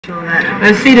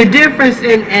And see the difference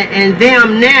in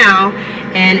them now,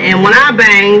 and when I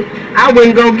banged, I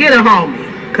wouldn't go get a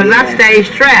homie, because I stayed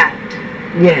strapped.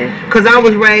 Yeah. Because I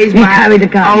was raised by carried the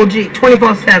gun. OG,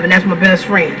 24/7, that's my best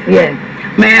friend. Yeah.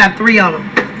 May I have 3 of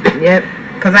them. Yep.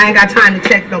 Because I ain't got time to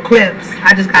check no clips.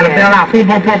 I just got to bail out, boom,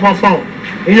 boom, boom, boom, boom.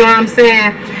 You know what I'm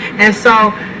saying? And so,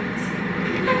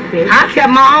 I kept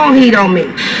my own heat on me.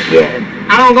 Yeah.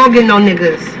 I don't go get no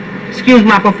niggas, excuse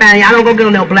my profanity, I don't go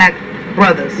get no black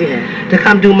brothers to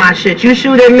come do my shit. You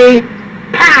shoot at me,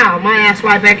 pow, my ass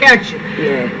right back at you.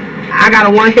 Yeah. I got a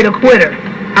one-hitter quitter.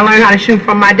 I learned how to shoot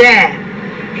from my dad.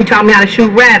 He taught me how to shoot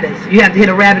rabbits. You have to hit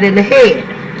a rabbit in the head.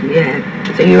 Yeah.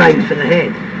 So you aim for the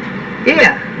head.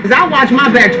 Yeah. Because I watch my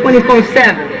back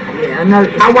 24/7. Yeah, I know.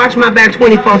 I watch my back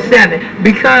 24/7.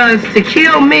 Because to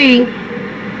kill me,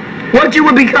 what you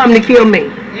would become to kill me?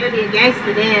 They'll be a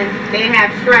gangster then. They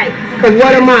have stripes. Because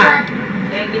what am I?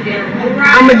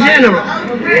 I'm a general.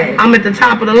 I'm at the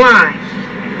top of the line.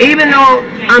 Even though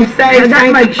I'm saved,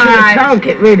 that makes you a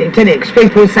target, really, doesn't it? Because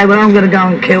people say, well, I'm going to go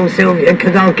and kill Sylvia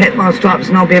because I'll get my stripes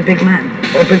and I'll be a big man.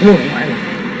 Or a big woman,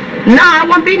 whatever. No, I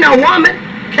won't be no woman.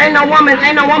 Ain't no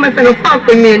woman finna fuck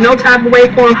with me in no type of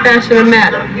way, form, fashion, or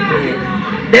matter.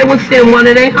 They would send one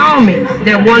of their homies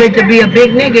that wanted to be a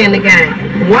big nigga in the game.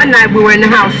 One night we were in the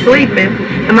house sleeping,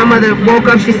 and my mother woke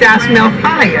up, she said, I smell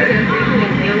fire.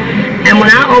 And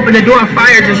when I opened the door,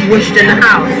 fire just whooshed in the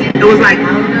house. It was like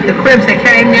the Crips that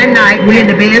came that night, we in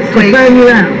the bed sleep. Burn you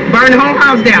out. Burn the whole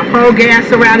house down, pour gas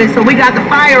around it. So we got the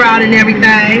fire out and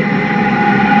everything.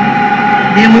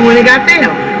 Then we went and got them.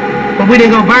 But we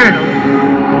didn't go burn them.